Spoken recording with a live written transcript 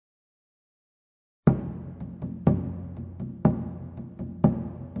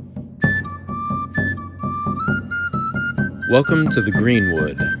Welcome to The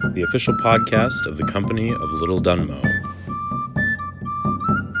Greenwood, the official podcast of the Company of Little Dunmow.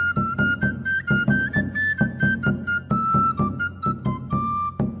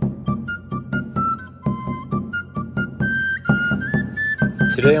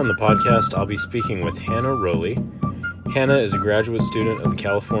 Today on the podcast, I'll be speaking with Hannah Rouley. Hannah is a graduate student of the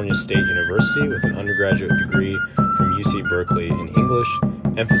California State University with an undergraduate degree from UC Berkeley in English,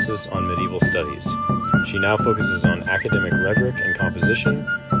 emphasis on medieval studies. She now focuses on academic rhetoric and composition,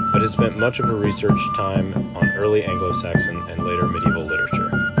 but has spent much of her research time on early Anglo-Saxon and later medieval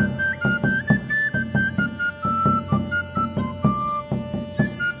literature.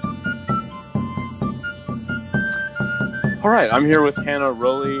 All right, I'm here with Hannah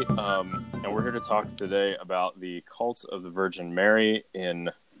Rouley, and we're here to talk today about the cult of the Virgin Mary in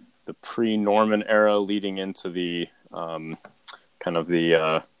the pre-Norman era leading into the kind of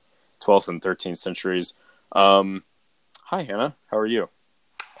the 12th and 13th centuries. Hi, Hannah. How are you?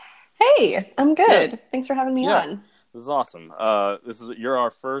 Hey, I'm good. Thanks for having me on. This is awesome. You're our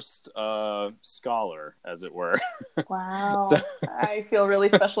first scholar, as it were. Wow. I feel really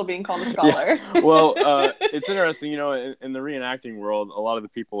special being called a scholar. Yeah. Well, it's interesting, in the reenacting world, a lot of the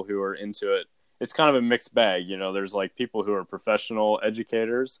people who are into it, it's kind of a mixed bag. There's like people who are professional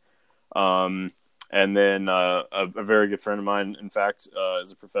educators, and then a very good friend of mine, in fact,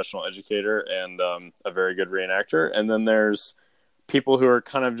 is a professional educator and a very good reenactor. And then there's people who are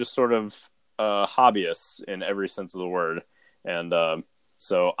kind of just sort of hobbyists in every sense of the word. And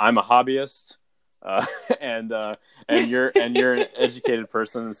so I'm a hobbyist, and you're an educated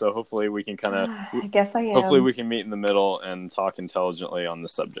person. So hopefully we can kind of, I guess I am. Hopefully we can meet in the middle and talk intelligently on the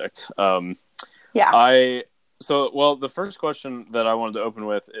subject. The first question that I wanted to open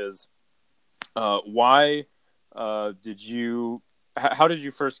with is, how did you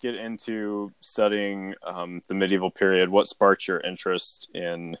first get into studying the medieval period? What sparked your interest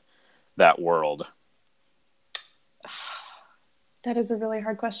in that world? That is a really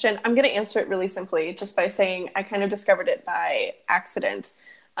hard question. I'm going to answer it really simply just by saying I kind of discovered it by accident.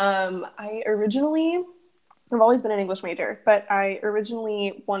 I've always been an English major, but I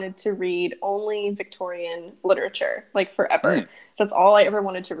originally wanted to read only Victorian literature, like forever. That's all I ever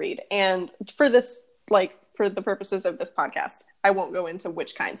wanted to read. And for this, for the purposes of this podcast, I won't go into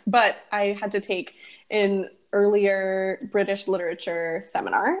which kinds, but I had to take an earlier British literature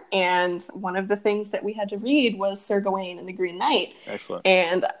seminar. And one of the things that we had to read was Sir Gawain and the Green Knight. Excellent.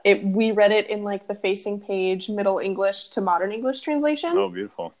 And we read it in the facing page, Middle English to Modern English translation. Oh,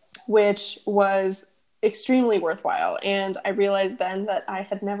 beautiful. Which was extremely worthwhile. And I realized then that I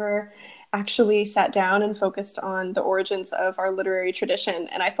had never actually sat down and focused on the origins of our literary tradition,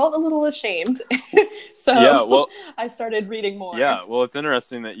 and I felt a little ashamed. I started reading more. Yeah, well, it's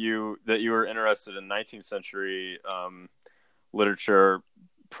interesting that you were interested in 19th century literature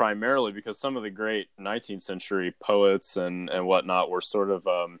primarily because some of the great 19th century poets and whatnot were sort of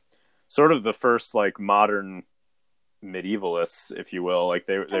the first modern medievalists, if you will.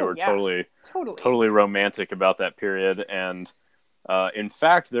 They were totally romantic about that period. And in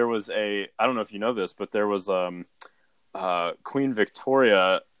fact, there was I don't know if you know this, but there was Queen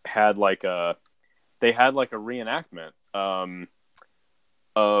Victoria had a reenactment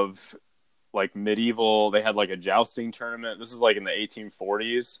of medieval. They had a jousting tournament. This is in the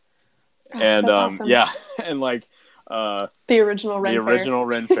 1840s. And that's awesome. And the original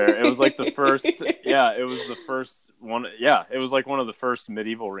Ren Fair. It was the first. It was the first one. Yeah, it was one of the first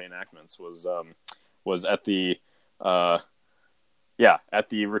medieval reenactments. Was at the at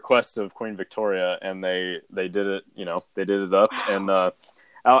the request of Queen Victoria, and they did it. They did it up.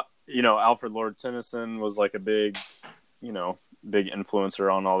 Wow. And Alfred Lord Tennyson was a big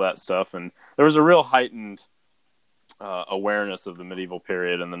influencer on all that stuff, and there was a real heightened awareness of the medieval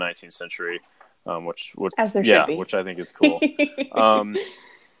period in the 19th century. Which as there should be. Which I think is cool.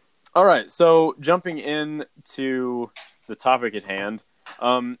 All right, so jumping into the topic at hand,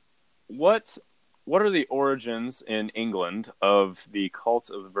 what are the origins in England of the cult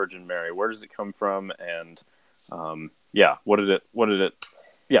of the Virgin Mary? Where does it come from? And where'd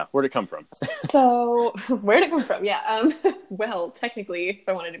it come from? So where'd it come from? Yeah. Well, technically, if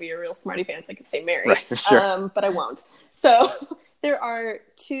I wanted to be a real smarty pants, I could say Mary. Right, sure. But I won't. So there are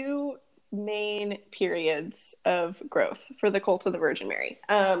two main periods of growth for the cult of the Virgin Mary.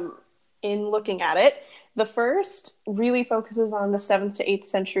 In looking at it, the first really focuses on the 7th to 8th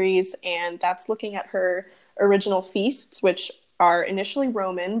centuries, and that's looking at her original feasts, which are initially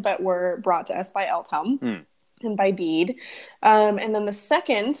Roman, but were brought to us by Eltham and by Bede. And then the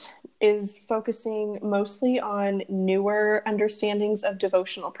second is focusing mostly on newer understandings of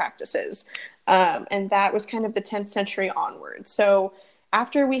devotional practices. And that was kind of the 10th century onward. So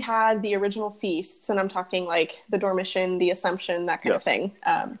after we had the original feasts, and I'm talking like the Dormition, the Assumption, that kind of thing,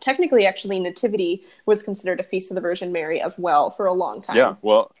 technically, actually, Nativity was considered a feast of the Virgin Mary as well for a long time. Yeah,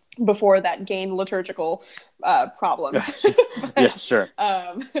 well, before that gained liturgical problems. But, yeah, sure.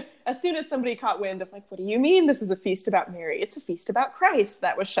 As soon as somebody caught wind of like, what do you mean this is a feast about Mary? It's a feast about Christ.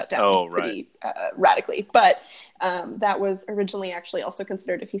 That was shut down pretty radically. But that was originally actually also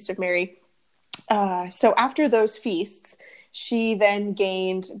considered a feast of Mary. So after those feasts, she then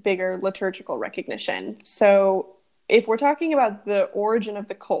gained bigger liturgical recognition. So if we're talking about the origin of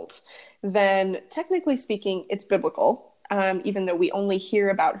the cult, then technically speaking, it's biblical. Even though we only hear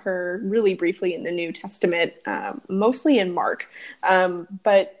about her really briefly in the New Testament, mostly in Mark.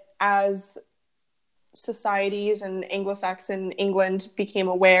 But as societies and Anglo-Saxon England became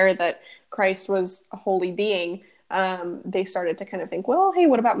aware that Christ was a holy being, they started to kind of think, well, hey,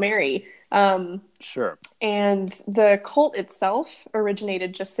 what about Mary? Sure. And the cult itself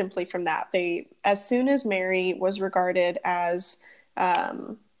originated just simply from that. As soon as Mary was regarded as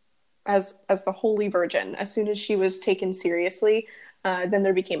the Holy Virgin, as soon as she was taken seriously, then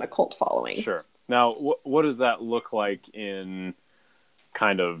there became a cult following. Sure. Now, what does that look like in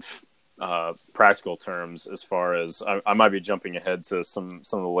kind of practical terms? As far as I might be jumping ahead to some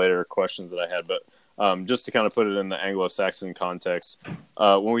of the later questions that I had, but just to kind of put it in the Anglo-Saxon context,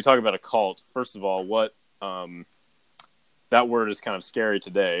 when we talk about a cult, first of all, what that word is kind of scary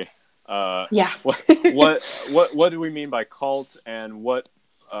today. Yeah. What do we mean by cult, and what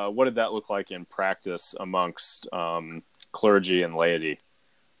did that look like in practice amongst clergy and laity?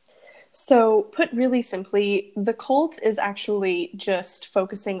 So, put really simply, the cult is actually just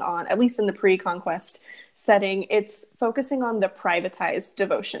focusing on, at least in the pre-conquest setting, it's focusing on the privatized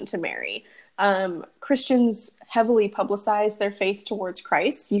devotion to Mary. Christians heavily publicize their faith towards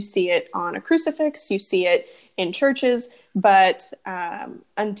Christ. You see it on a crucifix, you see it in churches, but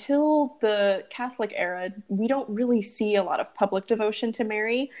until the Catholic era, we don't really see a lot of public devotion to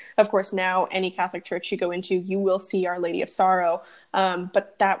Mary. Of course, now any Catholic church you go into, you will see Our Lady of Sorrow,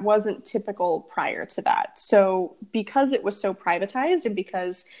 but that wasn't typical prior to that. So because it was so privatized and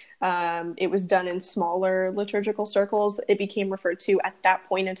because it was done in smaller liturgical circles, it became referred to at that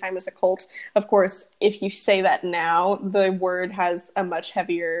point in time as a cult. Of course, if you say that now, the word has a much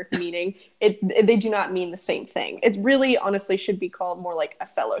heavier meaning. They do not mean the same thing. It really, honestly, should be called more like a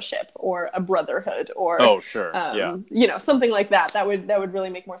fellowship or a brotherhood or something like that. That would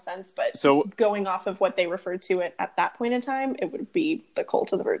really make more sense. But so, going off of what they referred to it at that point in time, it would be the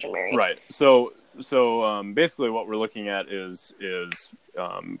cult of the Virgin Mary. Right. So basically what we're looking at is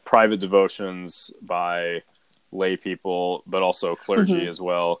private devotions by lay people, but also clergy as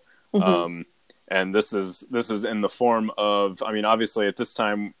well. Mm-hmm. And this is in the form of, I mean, obviously at this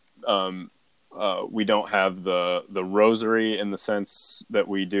time, we don't have the rosary in the sense that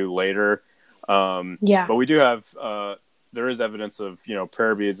we do later. But we do have, there is evidence of,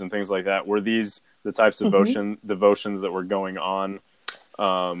 prayer beads and things like that. Were these the types of devotions that were going on,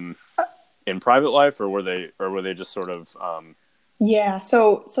 in private life, or were they just sort of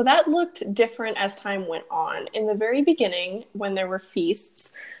so that looked different as time went on. In the very beginning, when there were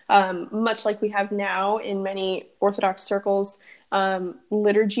feasts, much like we have now in many Orthodox circles,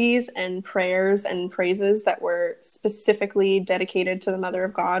 liturgies and prayers and praises that were specifically dedicated to the Mother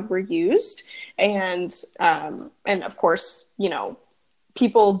of God were used, and of course,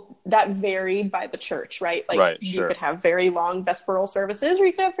 people that varied by the church, right? Like you could have very long vesperal services, or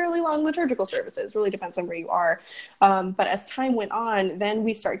you could have fairly long liturgical services. Really depends on where you are. But as time went on, then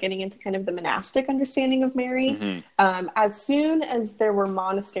we start getting into kind of the monastic understanding of Mary. As soon as there were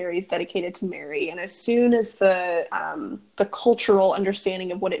monasteries dedicated to Mary, and as soon as the cultural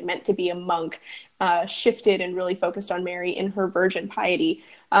understanding of what it meant to be a monk shifted and really focused on Mary in her virgin piety,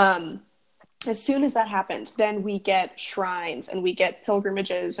 as soon as that happened, then we get shrines and we get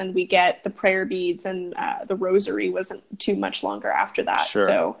pilgrimages and we get the prayer beads, and the rosary wasn't too much longer after that.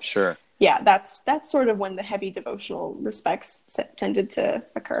 Sure. Yeah, that's sort of when the heavy devotional respects tended to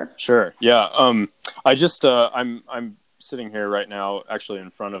occur. Sure. Yeah. I just I'm sitting here right now, actually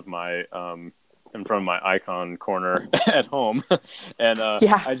in front of my icon corner at home, and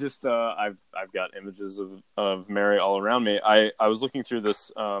I just I've got images of Mary all around me. I was looking through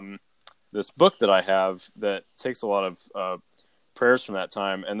this book that I have that takes a lot of prayers from that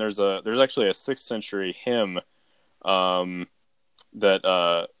time, and there's actually a 6th century hymn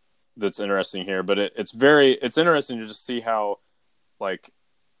that's interesting here. But it's interesting to just see how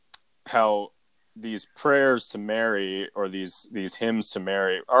these prayers to Mary, or these hymns to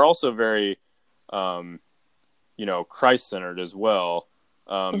Mary, are also very Christ-centered as well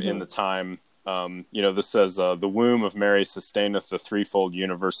in the time this says, the womb of Mary sustaineth the threefold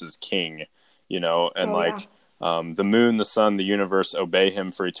universe's king, and Oh, yeah. the moon, the sun, the universe obey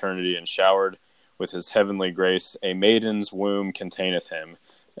him for eternity, and showered with his heavenly grace, a maiden's womb containeth him.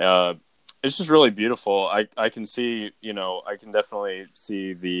 It's just really beautiful. I can see, I can definitely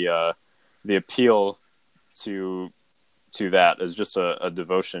see the appeal to that as just a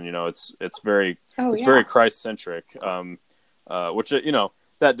devotion. It's very Christ centric, which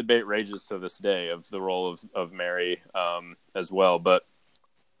that debate rages to this day of the role of Mary as well. But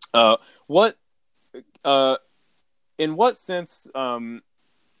what in what sense?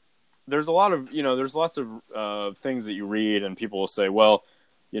 There's a lot of there's lots of things that you read, and people will say, well,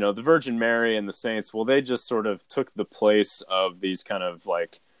 the Virgin Mary and the saints, well, they just sort of took the place of these kind of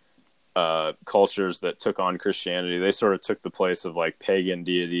like cultures that took on Christianity. They sort of took the place of like pagan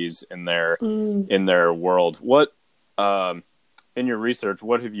deities in their world. What in your research,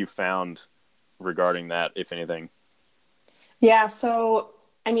 what have you found regarding that, if anything? Yeah, so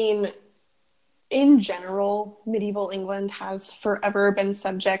I mean, in general, medieval England has forever been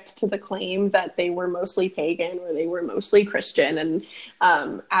subject to the claim that they were mostly pagan or they were mostly Christian. And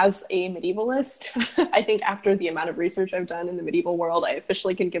as a medievalist, I think after the amount of research I've done in the medieval world, I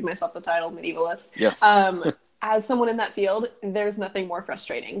officially can give myself the title medievalist. Yes. As someone in that field, there's nothing more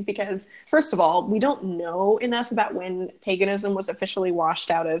frustrating because, first of all, we don't know enough about when paganism was officially washed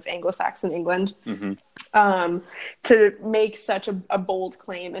out of Anglo-Saxon England. To make such a bold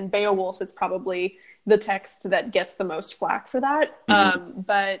claim. And Beowulf is probably the text that gets the most flack for that.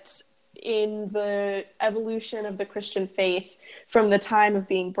 But in the evolution of the Christian faith from the time of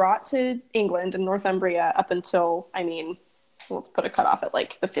being brought to England and Northumbria up until, let's put a cutoff at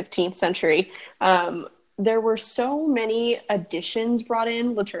like the 15th century, there were so many additions brought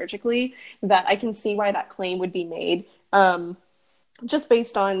in liturgically that I can see why that claim would be made. Just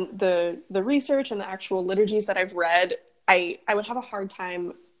based on the research and the actual liturgies that I've read, I would have a hard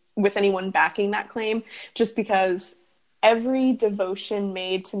time with anyone backing that claim, just because every devotion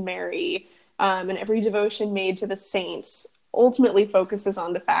made to Mary and every devotion made to the saints ultimately focuses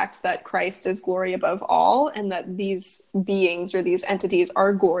on the fact that Christ is glory above all, and that these beings or these entities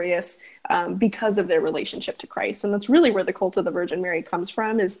are glorious because of their relationship to Christ. And that's really where the cult of the Virgin Mary comes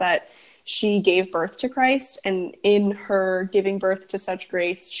from, is that she gave birth to Christ, and in her giving birth to such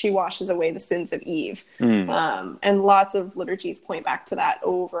grace, she washes away the sins of Eve. And lots of liturgies point back to that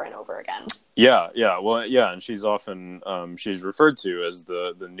over and over again. Yeah. Well, yeah, and she's often she's referred to as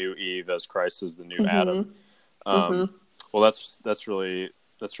the new Eve, as Christ is the new Adam. Well, that's really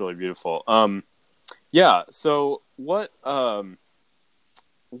beautiful. Yeah. So what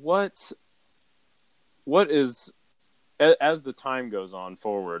is, as the time goes on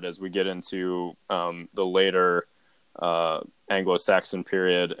forward, as we get into the later Anglo-Saxon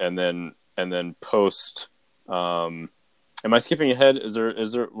period, and then post, am I skipping ahead? Is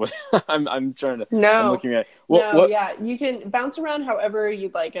there I'm trying to, no, I'm looking at yeah, you can bounce around however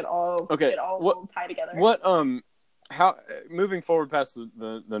you'd like. It all will tie together. How, moving forward past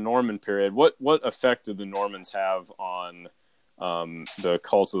the Norman period, what effect did the Normans have on the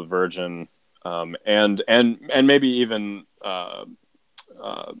cult of the Virgin, and maybe even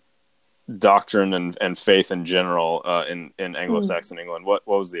doctrine and faith in general in Anglo-Saxon England? What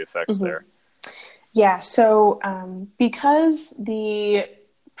was the effects there? Yeah, so because the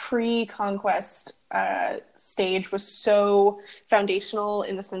pre-conquest stage was so foundational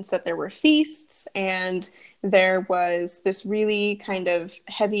in the sense that there were feasts and there was this really kind of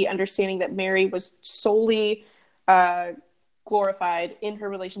heavy understanding that Mary was solely glorified in her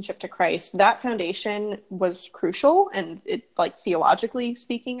relationship to Christ, that foundation was crucial. And it, like, theologically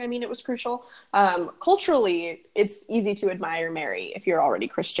speaking, it was crucial. Culturally, it's easy to admire Mary if you're already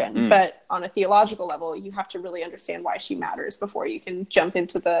Christian, but on a theological level, you have to really understand why she matters before you can jump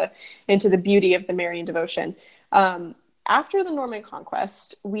into the beauty of the Marian devotion. After the Norman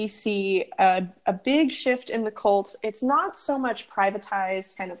conquest, we see a big shift in the cult. It's not so much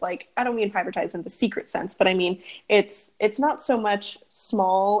privatized, kind of like, I don't mean privatized in the secret sense, but I mean, it's not so much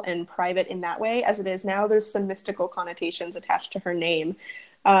small and private in that way as it is now. There's some mystical connotations attached to her name.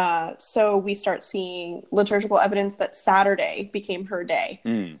 So we start seeing liturgical evidence that Saturday became her day,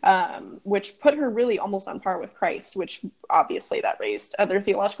 which put her really almost on par with Christ, which obviously that raised other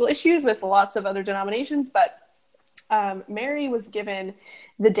theological issues with lots of other denominations, but Mary was given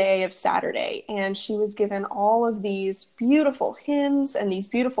the day of Saturday, and she was given all of these beautiful hymns and these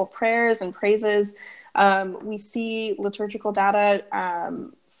beautiful prayers and praises. We see liturgical data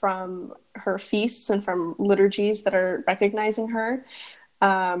from her feasts and from liturgies that are recognizing her.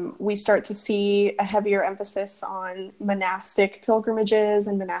 We start to see a heavier emphasis on monastic pilgrimages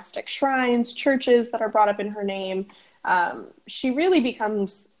and monastic shrines, churches that are brought up in her name. She really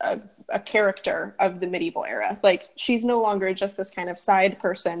becomes a character of the medieval era. Like, she's no longer just this kind of side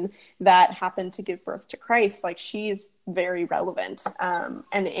person that happened to give birth to Christ. Like, she's very relevant. One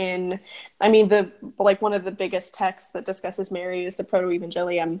of the biggest texts that discusses Mary is the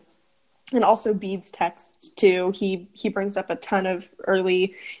Proto-Evangelium, and also Bede's texts too. He brings up a ton of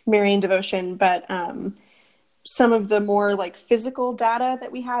early Marian devotion, but some of the more like physical data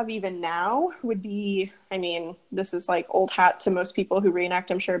that we have even now would be, I mean, this is like old hat to most people who reenact,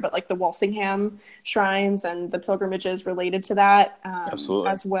 I'm sure, but like the Walsingham shrines and the pilgrimages related to that,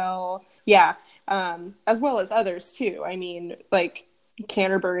 Absolutely. as well. Yeah. As well as others too. I mean, like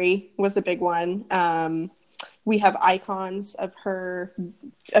Canterbury was a big one. We have icons of her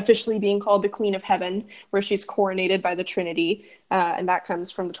officially being called the Queen of Heaven, where she's coronated by the Trinity, and that comes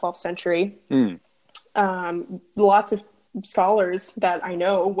from the 12th century. Lots of scholars that I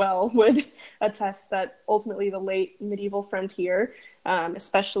know well would attest that ultimately the late medieval frontier,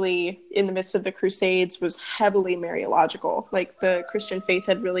 especially in the midst of the Crusades, was heavily Mariological. Like, the Christian faith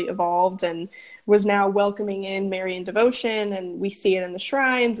had really evolved and was now welcoming in Marian devotion, and we see it in the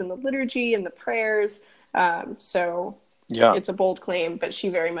shrines and the liturgy and the prayers. So Yeah. it's a bold claim, but she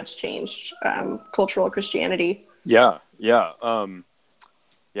very much changed cultural Christianity. Yeah. Yeah,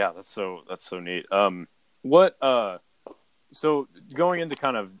 that's so neat. So going into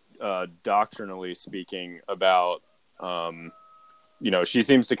kind of doctrinally speaking about, she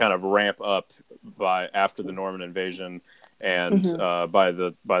seems to kind of ramp up after the Norman invasion, and by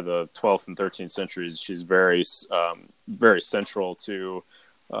the 12th and 13th centuries, she's very central to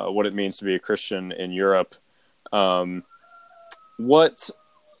what it means to be a Christian in Europe.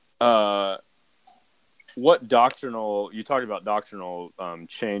 What doctrinal, you talked about doctrinal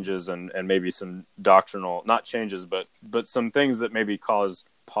changes and maybe some doctrinal, not changes, but some things that maybe caused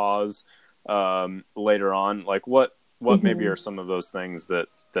pause later on. Like what maybe are some of those things that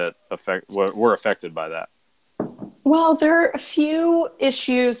were affected by that? Well, there are a few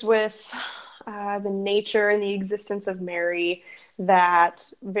issues with the nature and the existence of Mary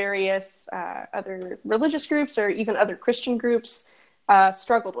that various other religious groups or even other Christian groups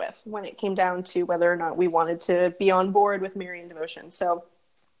struggled with when it came down to whether or not we wanted to be on board with Marian devotion. So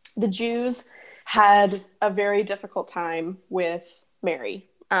the Jews had a very difficult time with Mary,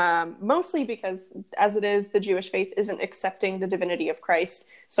 mostly because, as it is, the Jewish faith isn't accepting the divinity of Christ.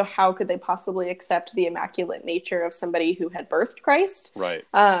 So how could they possibly accept the immaculate nature of somebody who had birthed Christ? Right.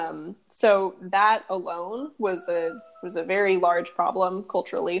 So that alone was a very large problem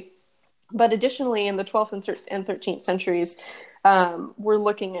culturally. But additionally, in the 12th and 13th centuries, we're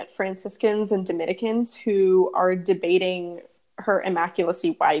looking at Franciscans and Dominicans who are debating her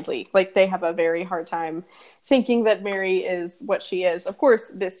immaculacy widely. Like, they have a very hard time thinking that Mary is what she is. Of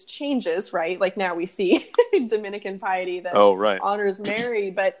course, this changes, right? Like, now we see Dominican piety that honors Mary,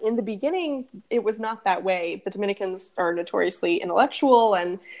 but in the beginning, it was not that way. The Dominicans are notoriously intellectual,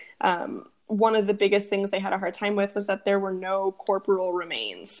 and one of the biggest things they had a hard time with was that there were no corporal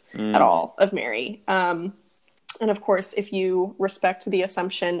remains at all of Mary. And of course, if you respect the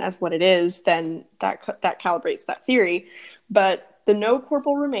assumption as what it is, then that calibrates that theory. But the no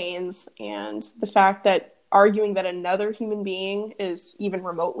corporal remains and the fact that arguing that another human being is even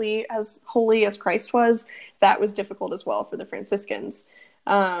remotely as holy as Christ was, that was difficult as well for the Franciscans.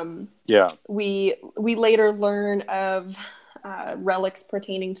 We later learn of relics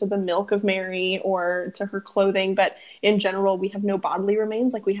pertaining to the milk of Mary or to her clothing, but in general, we have no bodily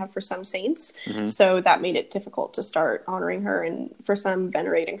remains like we have for some saints. So that made it difficult to start honoring her, and for some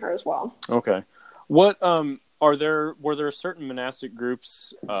venerating her as well. Okay. What were there certain monastic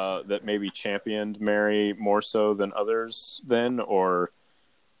groups that maybe championed Mary more so than others then, or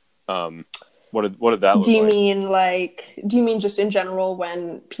what did that look like? Do you mean just in general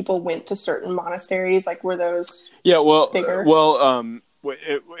when people went to certain monasteries? Like, were those bigger?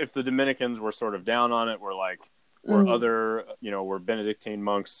 If the Dominicans were sort of down on it, were other, were Benedictine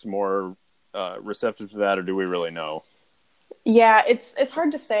monks more receptive to that, or do we really know? Yeah, it's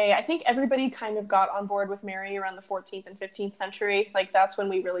hard to say. I think everybody kind of got on board with Mary around the 14th and 15th century. Like, that's when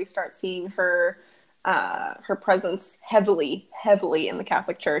we really start seeing her presence heavily in the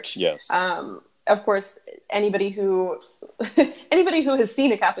Catholic Church. Yes. Of course, anybody who has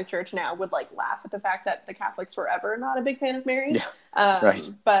seen a Catholic Church now would laugh at the fact that the Catholics were ever not a big fan of Mary. Yeah. Right.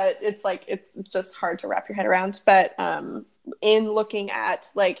 But it's just hard to wrap your head around. But in looking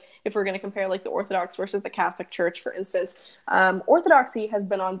at, if we're going to compare the Orthodox versus the Catholic Church, for instance, Orthodoxy has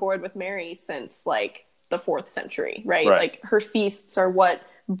been on board with Mary since the 4th century, right? Right. Like her feasts are what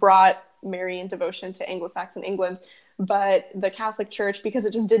brought Marian devotion to Anglo-Saxon England. But the Catholic Church, because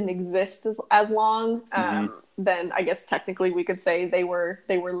it just didn't exist as long, then I guess technically we could say they were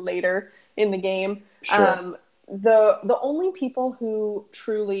later in the game. Sure. The only people who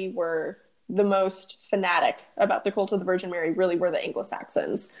truly were the most fanatic about the cult of the Virgin Mary really were the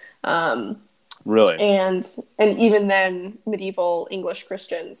Anglo-Saxons. Really? And even then, medieval English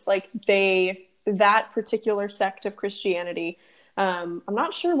Christians, like that particular sect of Christianity, I'm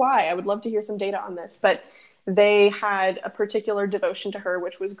not sure why. I would love to hear some data on this, but they had a particular devotion to her,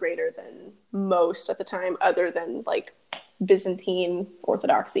 which was greater than most at the time, other than like Byzantine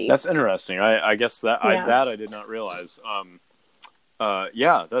Orthodoxy. That's interesting. I guess that I did not realize.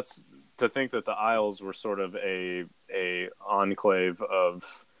 Yeah, that's to think that the Isles were sort of a enclave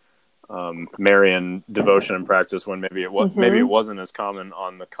of Marian devotion and practice when maybe it wasn't as common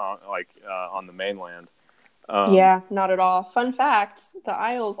on the mainland. Yeah, not at all. Fun fact, the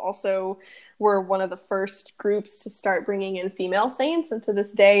Isles also were one of the first groups to start bringing in female saints, and to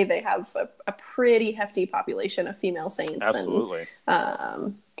this day they have a pretty hefty population of female saints. Absolutely.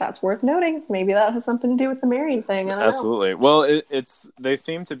 And that's worth noting. Maybe that has something to do with the Marian thing. I don't Absolutely. know. Well, they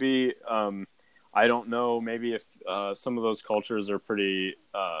seem to be, I don't know, maybe if some of those cultures are pretty,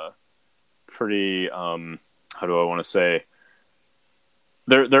 how do I want to say?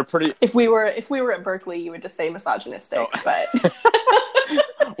 They're pretty. If we were at Berkeley, you would just say misogynistic, but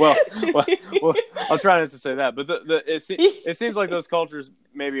well, I'll try not to say that. But it seems like those cultures,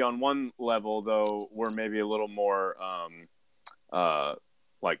 maybe on one level, though, were maybe a little more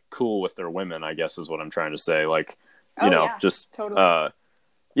like cool with their women, I guess is what I'm trying to say. Like, just totally.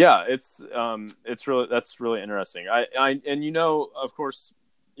 Yeah, it's really, that's really interesting. And of course,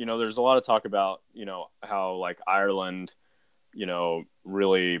 there's a lot of talk about how like Ireland,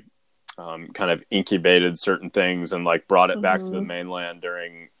 really kind of incubated certain things and like brought it back to the mainland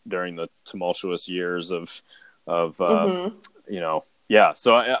during the tumultuous years of yeah.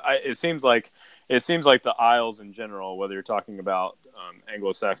 So it seems like the Isles in general, whether you're talking about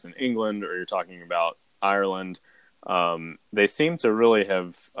Anglo-Saxon England or you're talking about Ireland, they seem to really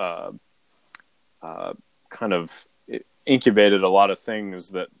have kind of incubated a lot of things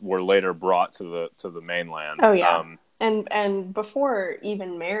that were later brought to the mainland. Oh yeah. And before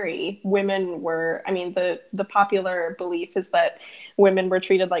even Mary, women were, I mean, the popular belief is that women were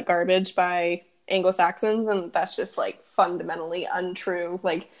treated like garbage by Anglo-Saxons, and that's just like fundamentally untrue.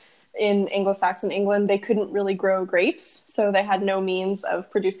 Like in Anglo-Saxon England, they couldn't really grow grapes, so they had no means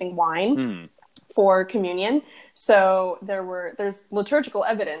of producing wine for communion. So there's liturgical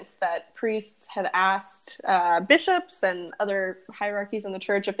evidence that priests had asked bishops and other hierarchies in the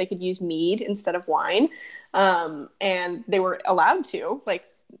church if they could use mead instead of wine. And they were allowed to. Like,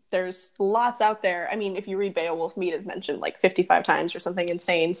 there's lots out there. I mean, if you read Beowulf, mead is mentioned like 55 times or something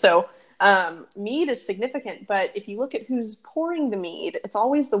insane. So mead is significant, but if you look at who's pouring the mead, it's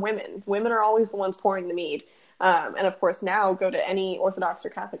always the women. Women are always the ones pouring the mead. And of course, now go to any Orthodox or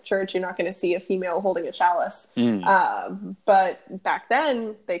Catholic church, you're not going to see a female holding a chalice. But back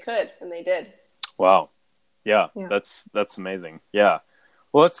then, they could, and they did. Wow, yeah. That's amazing. Yeah,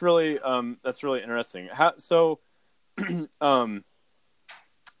 well, that's really interesting. So,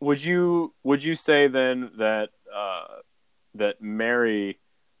 would you say then that that Mary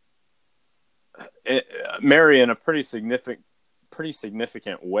in a pretty significant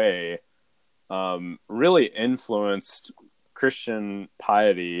way really influenced Christian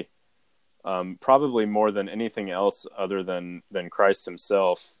piety, probably more than anything else other than Christ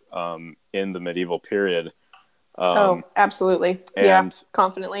himself, in the medieval period. Absolutely.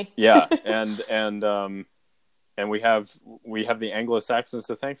 Confidently. Yeah. And we have the Anglo-Saxons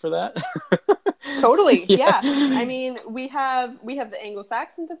to thank for that. Totally. Yeah. I mean, we have the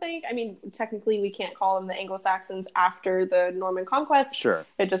Anglo-Saxon to thank. I mean, technically we can't call them the Anglo-Saxons after the Norman conquest. Sure.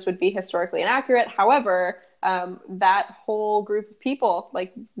 It just would be historically inaccurate. However, that whole group of people,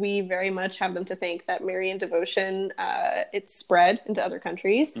 like, we very much have them to thank. That Marian devotion, it spread into other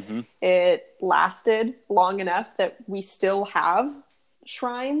countries. It lasted long enough that we still have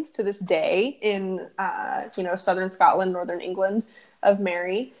shrines to this day in southern Scotland, northern England, of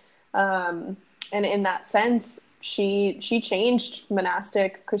Mary. And in that sense, she changed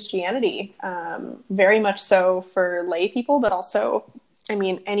monastic Christianity, very much so for lay people, but also, I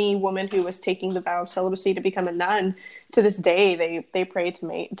mean, any woman who was taking the vow of celibacy to become a nun, to this day, they pray to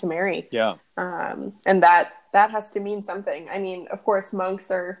Mary. Yeah. And that has to mean something. I mean, of course,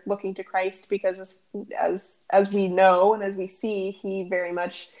 monks are looking to Christ because as we know and as we see, he very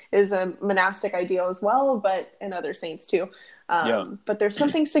much is a monastic ideal as well, but and other saints too. Yeah. But there's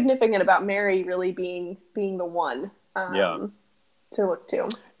something significant about Mary really being the one Yeah. to look to.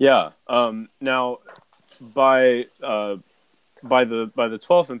 Yeah. Now, by by the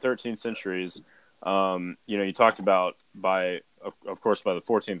 12th and 13th centuries, you talked about of course by the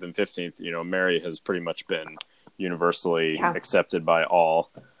 14th and 15th, Mary has pretty much been universally accepted by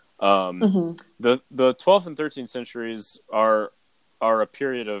all. The 12th and 13th centuries are a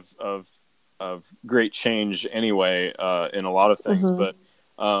period of great change anyway, in a lot of things. But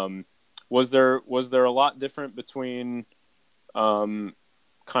was there a lot different between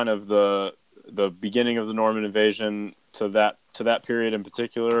kind of the beginning of the Norman invasion to that period in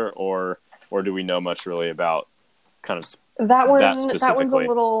particular, or do we know much really about kind of that one? That specifically? That one's a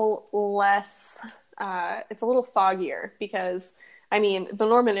little less. It's a little foggier because I mean the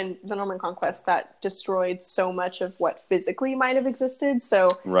Norman conquest that destroyed so much of what physically might have existed. So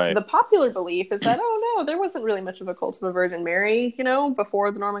the popular belief is that there wasn't really much of a cult of a Virgin Mary,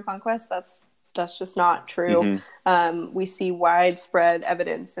 before the Norman conquest. That's just not true. We see widespread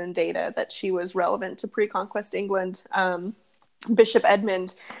evidence and data that she was relevant to pre-conquest England. Bishop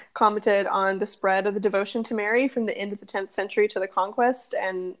Edmund commented on the spread of the devotion to Mary from the end of the 10th century to the conquest.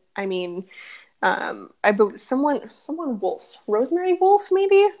 And I mean, I believe someone Wolfe, Rosemary Wolfe,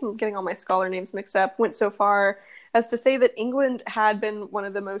 maybe, I'm getting all my scholar names mixed up, went so far as to say that England had been one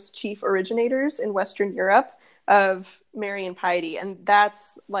of the most chief originators in Western Europe of Marian piety. And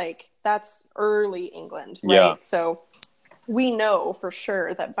that's early England, right? Yeah. So we know for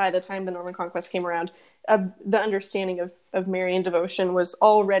sure that by the time the Norman conquest came around, the understanding of Marian devotion was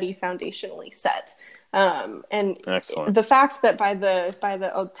already foundationally set. And Excellent. The fact that by the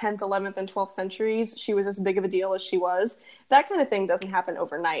 10th, 11th, and 12th centuries, she was as big of a deal as she was, that kind of thing doesn't happen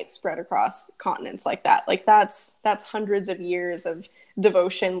overnight, spread across continents like that. Like that's hundreds of years of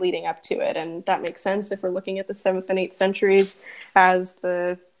devotion leading up to it. And that makes sense if we're looking at the 7th and 8th centuries as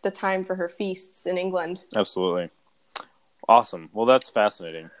the time for her feasts in England. Absolutely. Awesome. Well, that's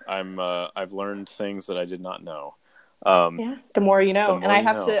fascinating. I've learned things that I did not know. The more you know. And I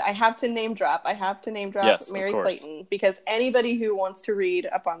have to name drop. Yes, Mary Clayton, because anybody who wants to read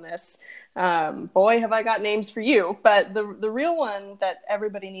up on this, boy, have I got names for you. But the real one that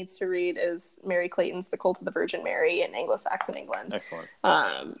everybody needs to read is Mary Clayton's The Cult of the Virgin Mary in Anglo-Saxon England. Excellent.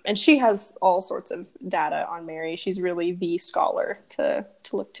 And she has all sorts of data on Mary. She's really the scholar to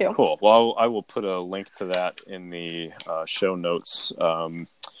look to. Cool. Well, I will put a link to that in the show notes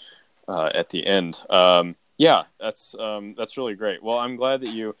at the end. Yeah, that's really great. Well, I'm glad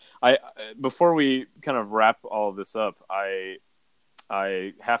that before we kind of wrap all of this up, I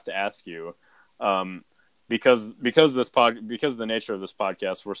have to ask you, because of the nature of this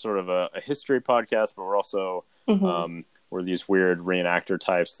podcast, we're sort of a history podcast, but we're also we're these weird reenactor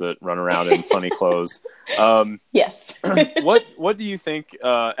types that run around in funny clothes. Yes. What do you think,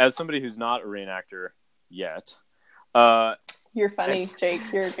 as somebody who's not a reenactor yet? You're funny, Jake.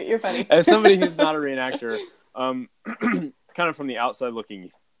 You're funny. As somebody who's not a reenactor, kind of from the outside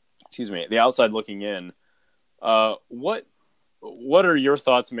looking in, what are your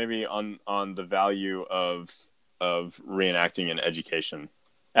thoughts maybe on the value of reenacting in education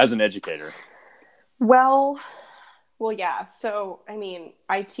as an educator? Well, yeah. So, I mean,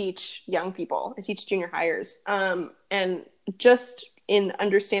 I teach young people. I teach junior hires. And just in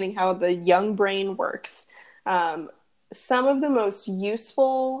understanding how the young brain works, some of the most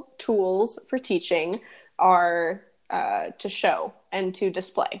useful tools for teaching are to show and to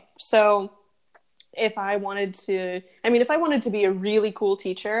display. So if I wanted to be a really cool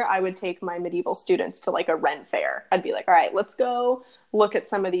teacher, I would take my medieval students to like a Ren fair. I'd be like, all right, let's go look at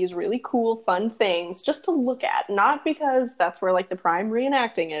some of these really cool, fun things just to look at. Not because that's where like the prime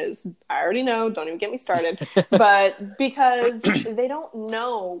reenacting is. I already know, don't even get me started. But because they don't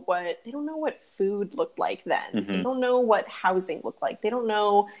know what food looked like then. Mm-hmm. They don't know what housing looked like. They don't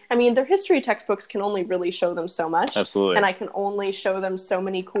know. I mean, their history textbooks can only really show them so much. Absolutely. And I can only show them so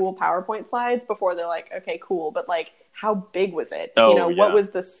many cool PowerPoint slides before they're like, okay, cool. But like, how big was it? What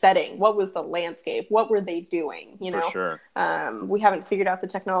was the setting? What was the landscape? What were they doing? For sure. We haven't figured out the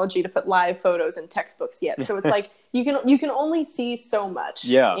technology to put live photos in textbooks yet. So it's like you can only see so much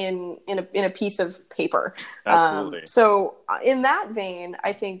in a piece of paper. Absolutely. So in that vein,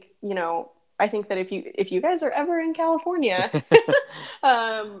 I think that if you guys are ever in California,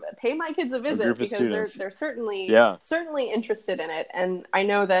 pay my kids a visit because they're certainly interested in it. And I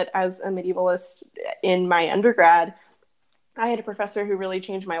know that as a medievalist in my undergrad, I had a professor who really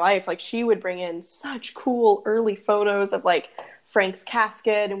changed my life. Like she would bring in such cool early photos of like Frank's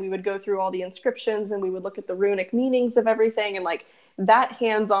casket, and we would go through all the inscriptions and we would look at the runic meanings of everything, and like that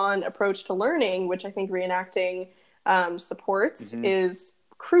hands-on approach to learning, which I think reenacting supports is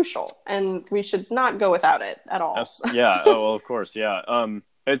crucial, and we should not go without it at all. Yeah. Oh, well, of course. Yeah.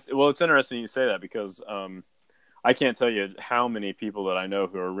 It's interesting you say that, because I can't tell you how many people that I know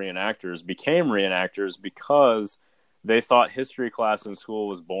who are reenactors became reenactors because they thought history class in school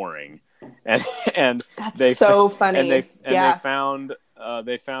was boring, and that's so funny. And they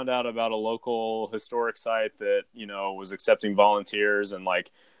found out about a local historic site that was accepting volunteers, and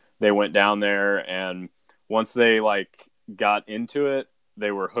like they went down there, and once they like got into it,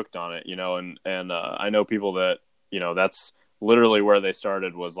 they were hooked on it, and I know people that that's literally where they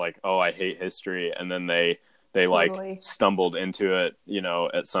started, was like, oh, I hate history, and then they totally like stumbled into it,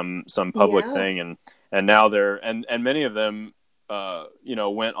 at some public thing, and now they're and many of them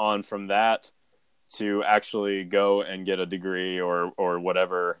went on from that to actually go and get a degree or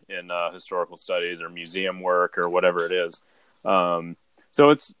whatever in historical studies or museum work or whatever it is. So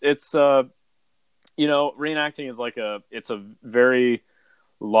it's reenacting is like it's a very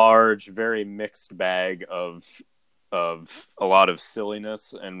large, very mixed bag of a lot of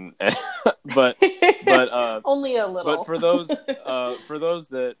silliness and but only a little. But for those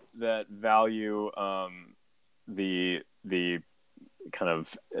that value the kind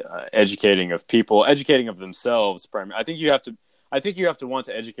of educating of people, educating of themselves primarily, I think you have to want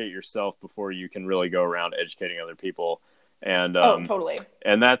to educate yourself before you can really go around educating other people. And totally.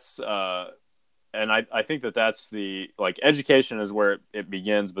 And that's and I think that's the, like, education is where it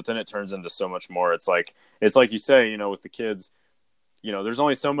begins, but then it turns into so much more. It's like you say, with the kids, there's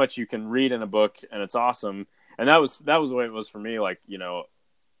only so much you can read in a book, and it's awesome. And that was the way it was for me. Like,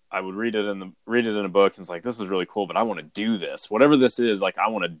 I would read it in a book, and it's like, this is really cool, but I want to do this. Whatever this is, like, I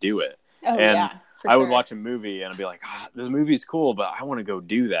want to do it. Oh, and yeah, I would watch a movie and I'd be like, this movie's cool, but I want to go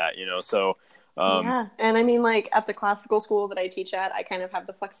do that, so. Yeah. And I mean, like, at the classical school that I teach at, I kind of have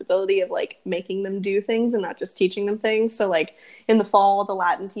the flexibility of like making them do things and not just teaching them things. So like in the fall, the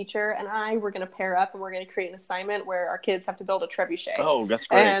Latin teacher and we're going to pair up, and we're going to create an assignment where our kids have to build a trebuchet. Oh, that's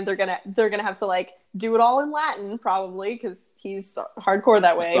great. And they're going to have to like do it all in Latin, probably, because he's hardcore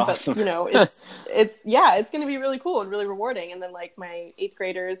that way. That's awesome. But it's going to be really cool and really rewarding. And then like my 8th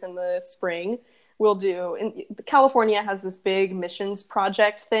graders in the spring will do, and California has this big missions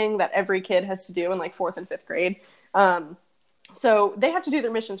project thing that every kid has to do in like 4th and 5th grade. So they have to do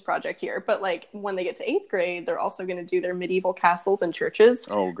their missions project here, but like when they get to 8th grade, they're also going to do their medieval castles and churches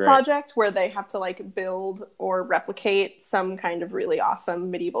project, where they have to like build or replicate some kind of really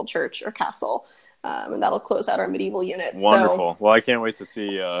awesome medieval church or castle. And that'll close out our medieval unit. Wonderful. Well, I can't wait to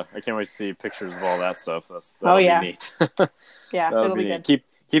see pictures of all that stuff. That'll be neat. Yeah, it'll be good.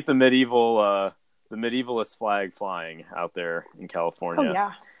 Keep the medievalist flag flying out there in California. Oh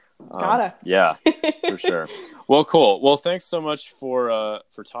yeah, gotta. Yeah, for sure. Well, cool. Well, thanks so much for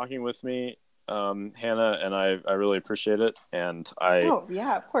talking with me, Hannah, and I really appreciate it. And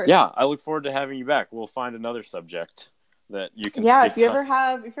of course. Yeah, I look forward to having you back. We'll find another subject that you can. Yeah, if you ever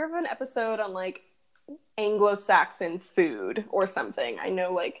have an episode on like Anglo-Saxon food or something, I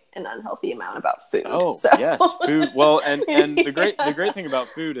know like an unhealthy amount about food. Oh, so. Yes, food. Well, and the great thing about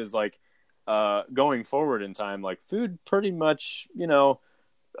food is like, going forward in time, like food pretty much,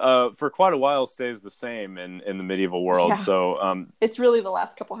 for quite a while stays the same in the medieval world. Yeah. So it's really the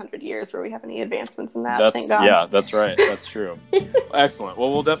last couple hundred years where we have any advancements in that. Thank God. Yeah, that's right. That's true. Excellent. Well,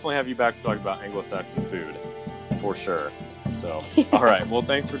 we'll definitely have you back to talk about Anglo-Saxon food for sure. So, all right. Well,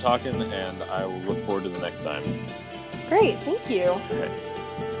 thanks for talking, and I will look forward to the next time. Great. Thank you. Okay.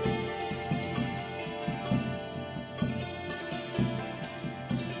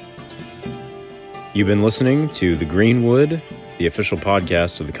 You've been listening to The Greenwood, the official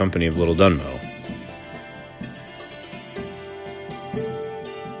podcast of the Company of Little Dunmow.